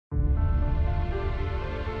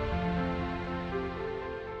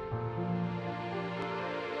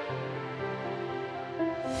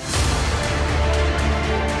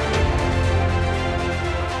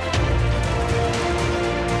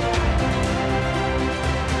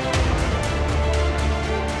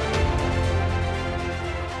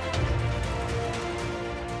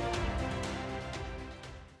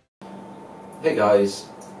Hey guys,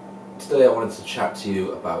 today I wanted to chat to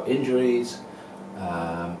you about injuries,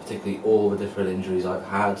 particularly all the different injuries I've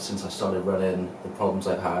had since I started running, the problems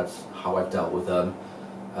I've had, how I've dealt with them,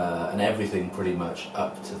 and everything pretty much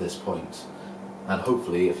up to this point. And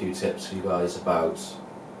hopefully a few tips for you guys about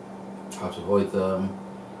how to avoid them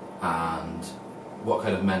and what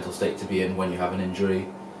kind of mental state to be in when you have an injury.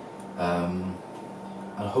 And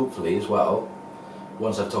hopefully as well,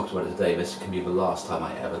 once I've talked about it today, this can be the last time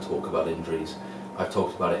I ever talk about injuries. I've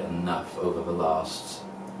talked about it enough over the last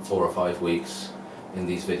 4 or 5 weeks in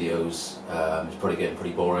these videos. It's probably getting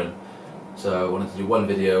pretty boring. So I wanted to do one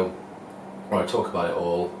video where I talk about it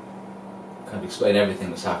all, kind of explain everything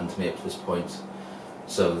that's happened to me up to this point,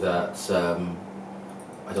 so that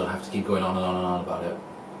I don't have to keep going on and on and on about it.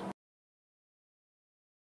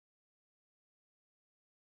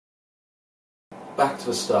 Back to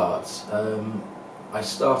the start. I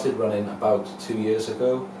started running about 2 years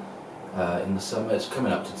ago in the summer. It's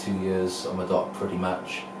coming up to 2 years on the dot pretty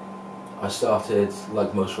much. I started,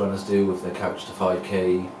 like most runners do, with their couch to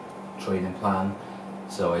 5k training plan.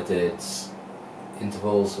 So I did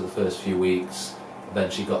intervals for the first few weeks,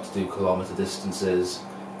 eventually got to do kilometre distances,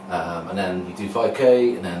 and then you do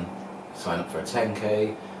 5k and then sign up for a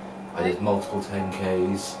 10k. I did multiple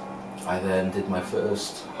 10ks. I then did my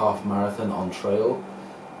first half marathon on trail.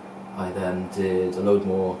 I then did a load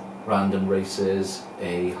more random races,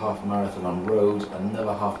 a half marathon on road,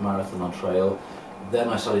 another half marathon on trail. Then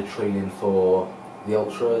I started training for the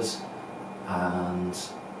ultras and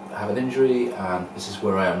I have an injury, and this is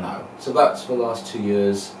where I am now. So that's the last 2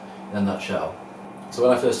 years in a nutshell. So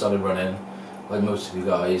when I first started running, like most of you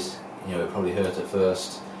guys, you know, it probably hurt at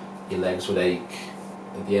first. Your legs would ache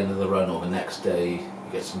at the end of the run or the next day.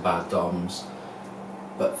 You get some bad DOMs.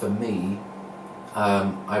 But for me,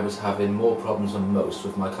 I was having more problems than most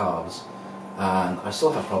with my calves, and I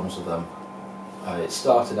still have problems with them. It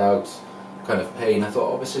started out kind of pain. I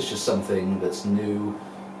thought, oh, this is just something that's new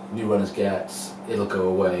runners get, it'll go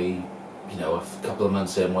away, you know, a couple of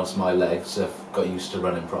months in, once my legs have got used to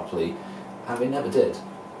running properly, and they never did.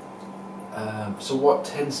 So what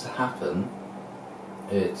tends to happen,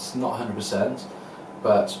 it's not 100%,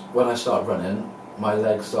 but when I start running, my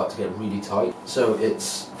legs start to get really tight. So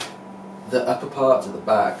it's the upper part at the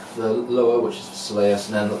back, the lower, which is the soleus,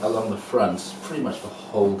 and then along the front, pretty much the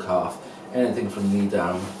whole calf, anything from the knee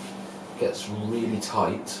down, gets really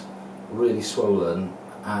tight, really swollen,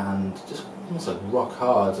 and just almost like rock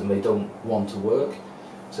hard, and they don't want to work.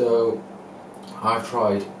 So I've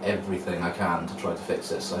tried everything I can to try to fix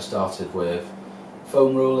this. I started with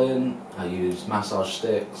foam rolling, I used massage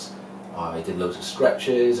sticks, I did loads of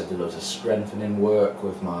stretches, I did loads of strengthening work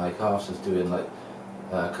with my calves. I was doing like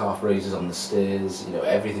calf raises on the stairs, you know,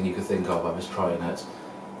 everything you could think of, I was trying it.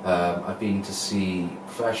 I've been to see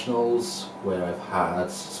professionals where I've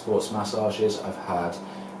had sports massages, I've had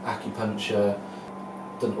acupuncture,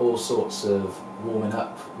 done all sorts of warming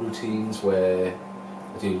up routines where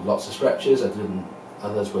I do lots of stretches. I've done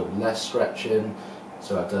others with less stretching,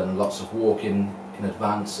 so I've done lots of walking in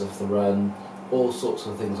advance of the run, all sorts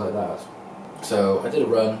of things like that. So I did a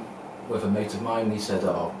run with a mate of mine, and he said,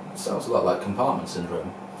 oh, it sounds a lot like compartment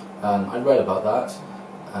syndrome. And I read about that,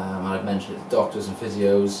 and I'd mentioned it to doctors and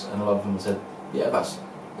physios, and a lot of them said, yeah,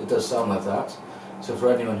 it does sound like that. So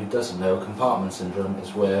for anyone who doesn't know, compartment syndrome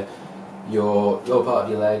is where your lower part of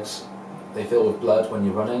your legs, they fill with blood when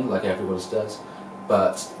you're running, like everyone's does,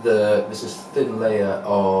 but there's this thin layer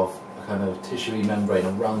of a kind of tissuey membrane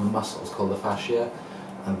around the muscles called the fascia,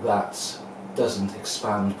 and that doesn't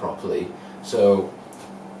expand properly. So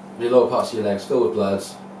the lower parts of your legs fill with blood,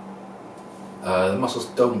 the muscles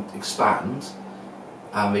don't expand,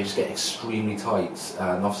 and they just get extremely tight,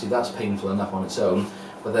 and obviously that's painful enough on its own,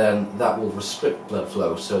 but then that will restrict blood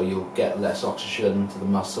flow, so you'll get less oxygen to the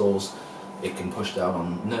muscles, it can push down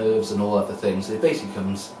on nerves and all other things. It basically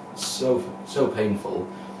becomes so painful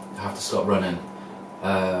you have to stop running.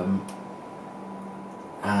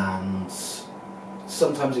 And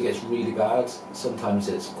sometimes it gets really bad, sometimes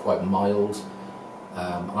it's quite mild.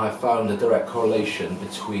 And I've found a direct correlation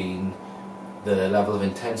between the level of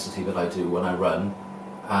intensity that I do when I run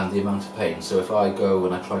and the amount of pain. So if I go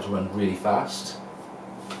and I try to run really fast,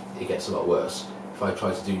 it gets a lot worse. If I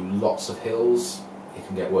try to do lots of hills, it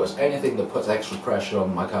can get worse. Anything that puts extra pressure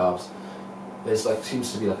on my calves, there's like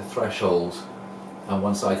seems to be like a threshold, and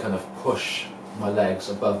once I kind of push my legs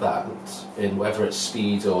above that, in whether it's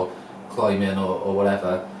speed or climbing or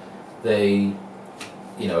whatever, they,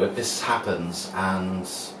 you know, if this happens, and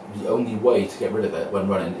the only way to get rid of it when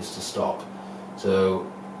running is to stop. So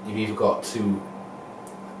you've either got to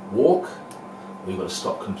walk, or you've got to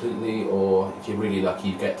stop completely, or if you're really lucky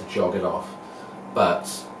you get to jog it off. But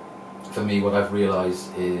for me, what I've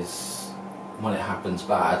realised is when it happens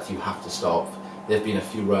bad, you have to stop. There have been a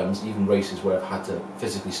few runs, even races, where I've had to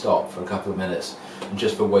physically stop for a couple of minutes and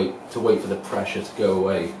just wait for the pressure to go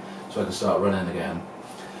away so I can start running again.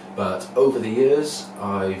 But over the years,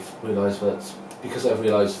 I've realised that because I've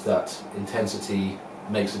realised that intensity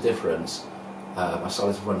makes a difference, I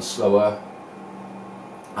started to run slower,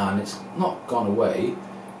 and it's not gone away,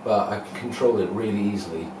 but I can control it really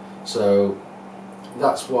easily. So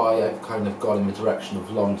that's why I've kind of gone in the direction of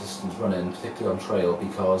long distance running, particularly on trail,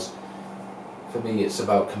 because for me it's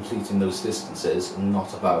about completing those distances and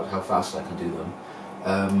not about how fast I can do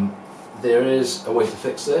them. There is a way to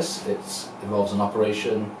fix this. It involves an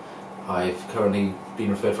operation. I've currently been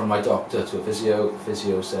referred from my doctor to a physio. The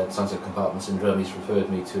physio said sounds like compartment syndrome. He's referred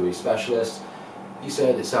me to a specialist. He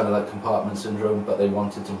said it sounded like compartment syndrome, but they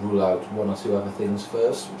wanted to rule out one or two other things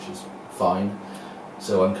first, which is fine.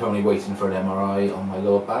 So I'm currently waiting for an MRI on my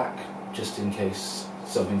lower back, just in case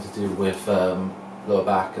something to do with lower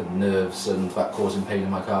back and nerves and that causing pain in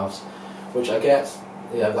my calves, which I get,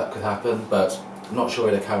 yeah, that could happen, but I'm not sure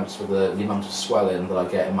it accounts for the amount of swelling that I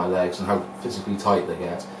get in my legs and how physically tight they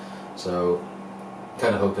get. So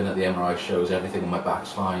kind of hoping that the MRI shows everything in my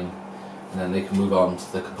back's fine, and then they can move on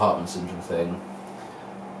to the compartment syndrome thing.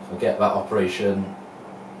 If I get that operation,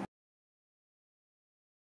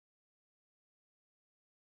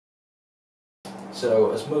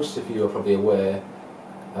 so as most of you are probably aware,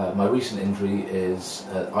 my recent injury is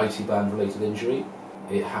an IT band related injury.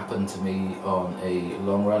 It happened to me on a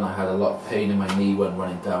long run. I had a lot of pain in my knee when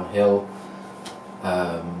running downhill,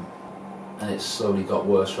 and it slowly got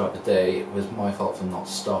worse throughout the day. It was my fault for not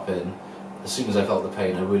stopping. As soon as I felt the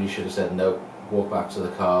pain, I really should have said no, walk back to the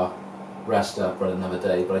car, rest up, run another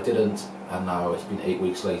day, but I didn't, and now it's been 8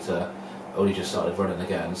 weeks later, I only just started running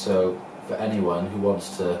again. So for anyone who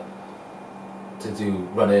wants to do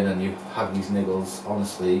running and you have these niggles,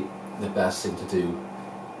 honestly, the best thing to do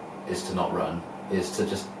is to not run, is to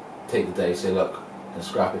just take the day, say look, I'm going to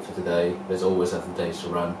scrap it for today, there's always other days to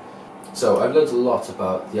run. So I've learned a lot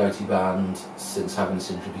about the IT band since having this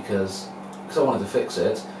injury because I wanted to fix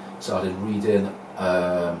it. Started reading,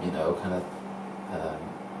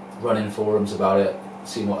 running forums about it,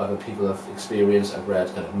 seeing what other people have experienced. I've read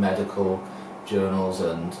kind of medical journals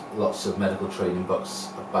and lots of medical training books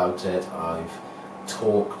about it. I've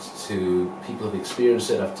talked to people who've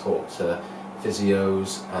experienced it. I've talked to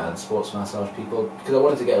physios and sports massage people because I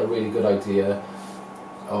wanted to get a really good idea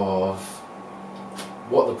of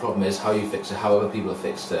what the problem is, how you fix it, how other people have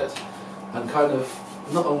fixed it, and kind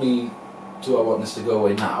of not only do I want this to go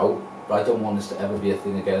away now, but I don't want this to ever be a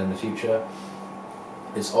thing again in the future.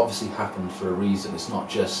 It's obviously happened for a reason. It's not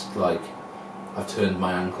just like I've turned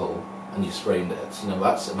my ankle and you sprained it. You know,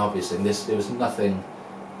 that's an obvious thing. There was nothing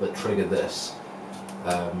that triggered this.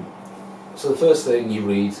 So the first thing you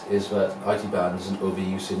read is that IT band is an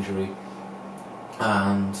overuse injury,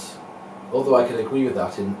 and although I can agree with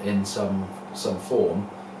that in some form,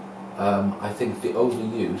 I think the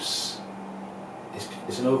overuse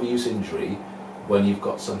is an overuse injury when you've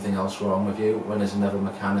got something else wrong with you, when there's another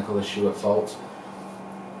mechanical issue at fault.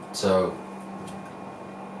 So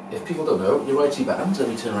if people don't know, your IT band, let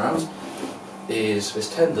me turn around, is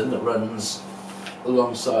this tendon that runs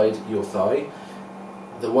alongside your thigh.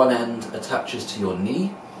 The one end attaches to your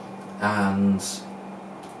knee, and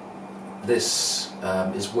this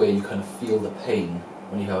is where you kind of feel the pain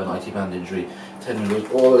when you have an IT band injury. The tendon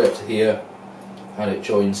goes all the way up to here, and it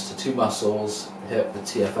joins to two muscles, the hip, the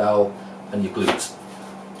TFL, and your glute.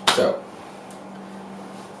 So,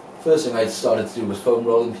 first thing I started to do was foam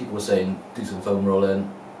rolling. People were saying, do some foam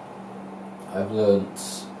rolling. I've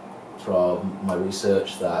learnt from my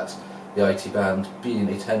research that the IT band, being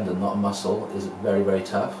a tendon, not a muscle, is very, very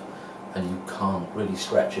tough, and you can't really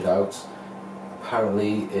stretch it out.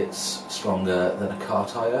 Apparently it's stronger than a car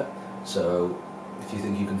tyre, so if you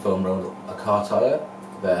think you can foam roll a car tyre,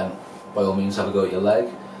 then by all means have a go at your leg.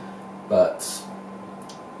 But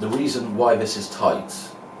the reason why this is tight,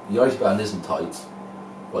 the IT band isn't tight,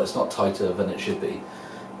 well, it's not tighter than it should be.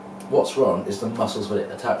 What's wrong is the muscles that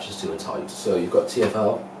it attaches to are tight. So you've got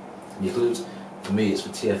TFL and your glute. For me it's the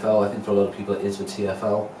TFL, I think for a lot of people it is the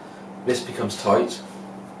TFL. This becomes tight,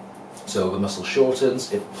 so the muscle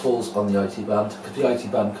shortens, it pulls on the IT band. Because the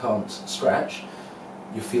IT band can't stretch,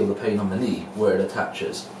 you feel the pain on the knee where it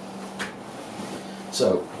attaches.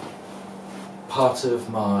 So part of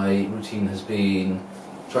my routine has been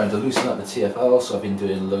trying to loosen up the TFL, so I've been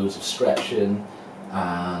doing loads of stretching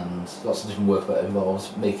and lots of different work that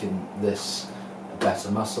involves making this a better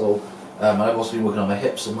muscle. And I've also been working on my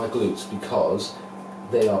hips and my glutes because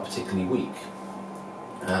they are particularly weak.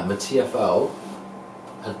 The TFL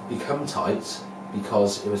had become tight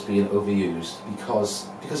because it was being overused,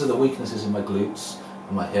 because of the weaknesses in my glutes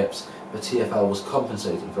and my hips. The TFL was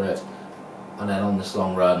compensating for it, and then on this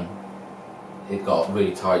long run it got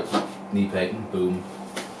really tight, knee pain, boom,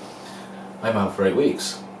 I'm out for 8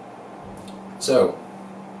 weeks. So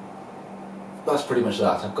that's pretty much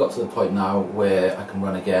that. I've got to the point now where I can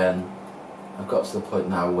run again. I've got to the point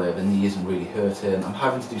now where the knee isn't really hurting. I'm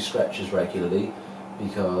having to do stretches regularly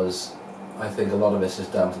because I think a lot of this is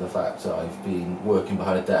down to the fact that I've been working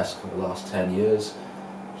behind a desk for the last 10 years,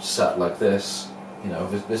 sat like this. You know,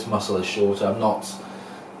 this muscle is shorter. I'm not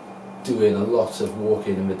doing a lot of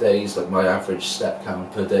walking in the days. Like, my average step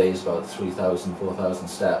count per day is about 3,000, 4,000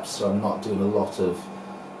 steps, so I'm not doing a lot of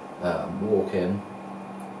walking,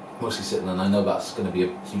 mostly sitting, and I know that's going to be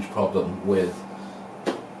a huge problem with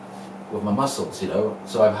my muscles, you know,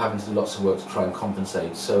 so I'm having to do lots of work to try and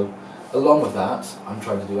compensate. So along with that, I'm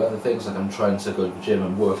trying to do other things, like I'm trying to go to the gym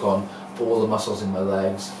and work on all the muscles in my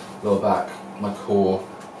legs, lower back, my core,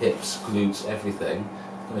 hips, glutes, everything.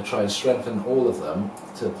 I'm going to try and strengthen all of them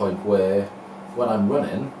to the point where when I'm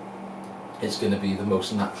running, it's going to be the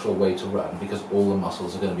most natural way to run, because all the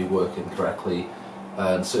muscles are going to be working correctly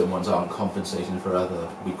and certain ones aren't compensating for other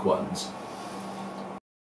weak ones.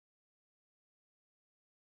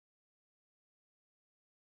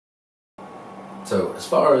 So as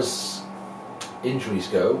far as injuries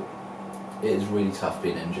go, it is really tough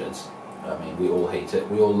being injured. I mean, we all hate it.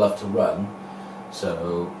 We all love to run,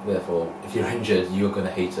 so therefore if you're injured, you're going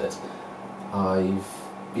to hate it. I've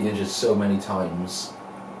been injured so many times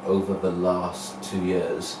over the last 2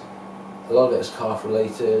 years. A lot of it is calf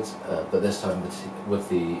related, but this time with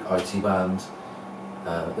the IT band.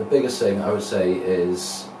 The biggest thing I would say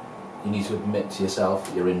is you need to admit to yourself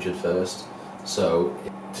that you're injured first. So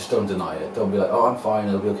just don't deny it. Don't be like, oh, I'm fine,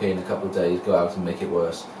 it'll be okay in a couple of days, go out and make it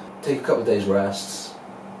worse. Take a couple of days rests.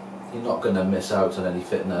 You're not going to miss out on any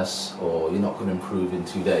fitness, or you're not going to improve in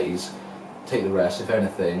 2 days. Take the rest. If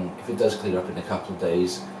anything, if it does clear up in a couple of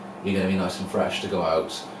days, you're going to be nice and fresh to go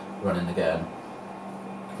out running again.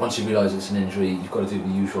 Once you realise it's an injury, you've got to do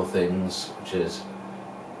the usual things, which is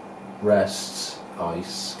rest,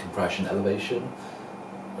 ice, compression, elevation.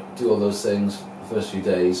 Do all those things the first few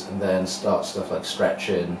days, and then start stuff like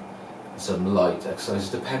stretching, some light exercises,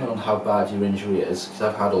 depending on how bad your injury is. Because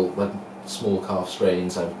I've had all like small calf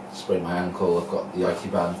strains, I've sprained my ankle, I've got the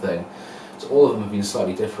IT band thing. So all of them have been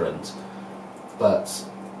slightly different. But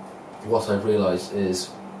what I've realised is,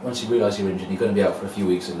 once you realise you're injured, you're going to be out for a few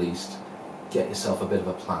weeks at least. Get yourself a bit of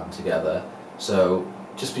a plan together. So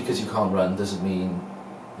just because you can't run doesn't mean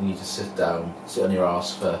you need to sit on your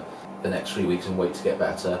arse for the next 3 weeks and wait to get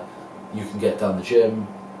better. You can get down the gym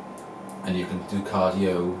and you can do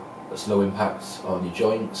cardio that's low impact on your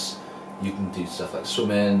joints. You can do stuff like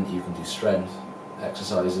swimming, you can do strength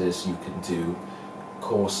exercises, you can do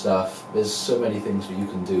core stuff. There's so many things that you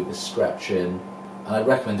can do with stretching, and I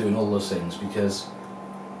recommend doing all those things, because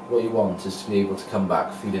what you want is to be able to come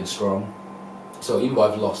back feeling strong. So even though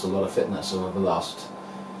I've lost a lot of fitness over the last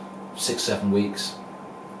 6-7 weeks,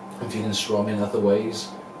 I'm feeling strong in other ways,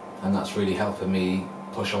 and that's really helping me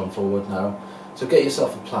push on forward now. So get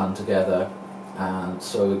yourself a plan together, and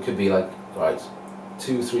so it could be like, right,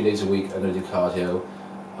 2-3 days a week I'm going to do cardio,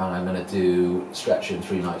 and I'm going to do stretching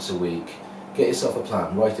 3 nights a week. Get yourself a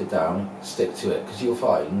plan, write it down, stick to it, because you'll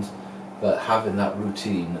find that having that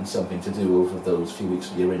routine and something to do over those few weeks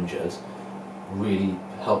that you're injured really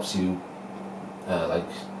helps you like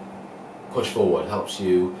push forward, helps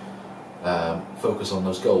you focus on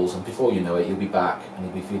those goals, and before you know it, you'll be back and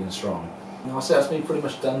you'll be feeling strong. I'll say that's me pretty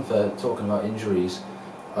much done for talking about injuries.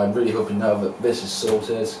 I'm really hoping now that this is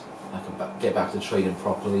sorted, I can get back to training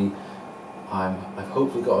properly. I've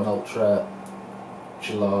hopefully got an ultra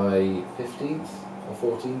July 15th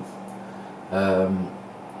or 14th.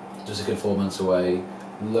 Just a good 4 months away,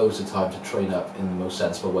 loads of time to train up in the most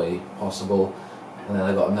sensible way possible. And then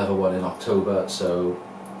I got another one in October, so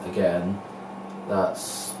again,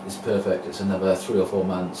 it's perfect. It's another 3 or 4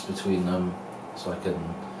 months between them, so I can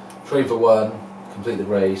train for one, complete the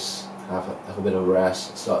race, have a bit of a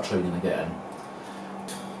rest, start training again.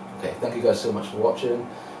 Okay, thank you guys so much for watching.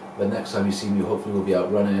 The next time you see me, hopefully we'll be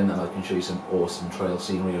out running and I can show you some awesome trail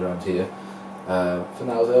scenery around here. For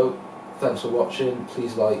now though, thanks for watching.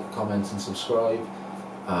 Please like, comment and subscribe,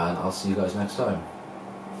 and I'll see you guys next time.